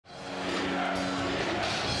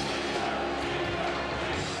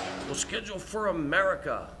We'll schedule for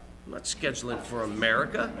America. I'm not scheduling for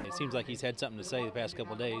America. It seems like he's had something to say the past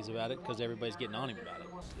couple of days about it because everybody's getting on him about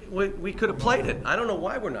it. We could have played it. I don't know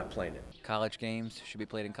why we're not playing it. College games should be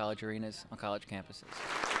played in college arenas on college campuses.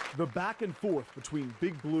 The back and forth between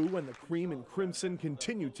Big Blue and the Cream and Crimson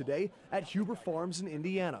continued today at Huber Farms in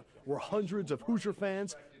Indiana, where hundreds of Hoosier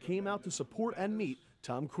fans came out to support and meet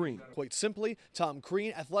Tom Crean. Quite simply, Tom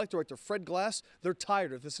Crean, athletic director Fred Glass, they're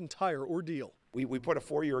tired of this entire ordeal. We put a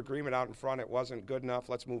 4-year agreement out in front. It wasn't good enough.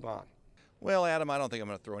 Let's move on. Well, Adam, I don't think I'm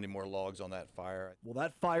going to throw any more logs on that fire. Well,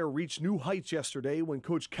 that fire reached new heights yesterday when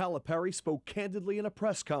Coach Calipari spoke candidly in a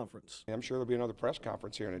press conference. I'm sure there'll be another press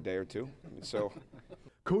conference here in a day or two. So,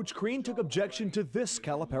 Coach Crean took objection to this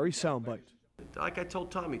Calipari soundbite. Like I told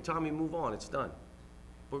Tommy, move on. It's done.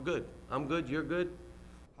 We're good. I'm good. You're good.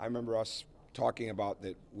 I remember us talking about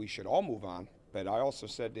that we should all move on, but I also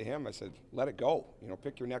said to him, I said, let it go. You know,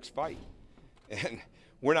 pick your next fight. And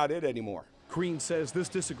we're not it anymore. Crean says this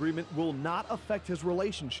disagreement will not affect his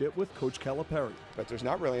relationship with Coach Calipari. But there's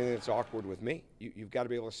not really anything that's awkward with me. You've got to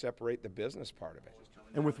be able to separate the business part of it.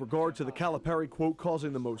 And with regard to the Calipari quote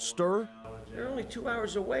causing the most stir, They're only 2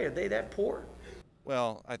 hours away. Are they that poor?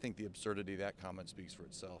 Well, I think the absurdity of that comment speaks for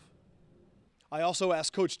itself. I also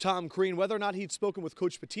asked Coach Tom Crean whether or not he'd spoken with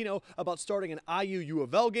Coach Pitino about starting an IU-U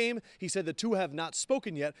of L game. He said the two have not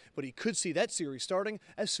spoken yet, but he could see that series starting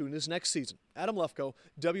as soon as next season. Adam Lefkoe,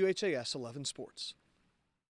 WHAS 11 Sports.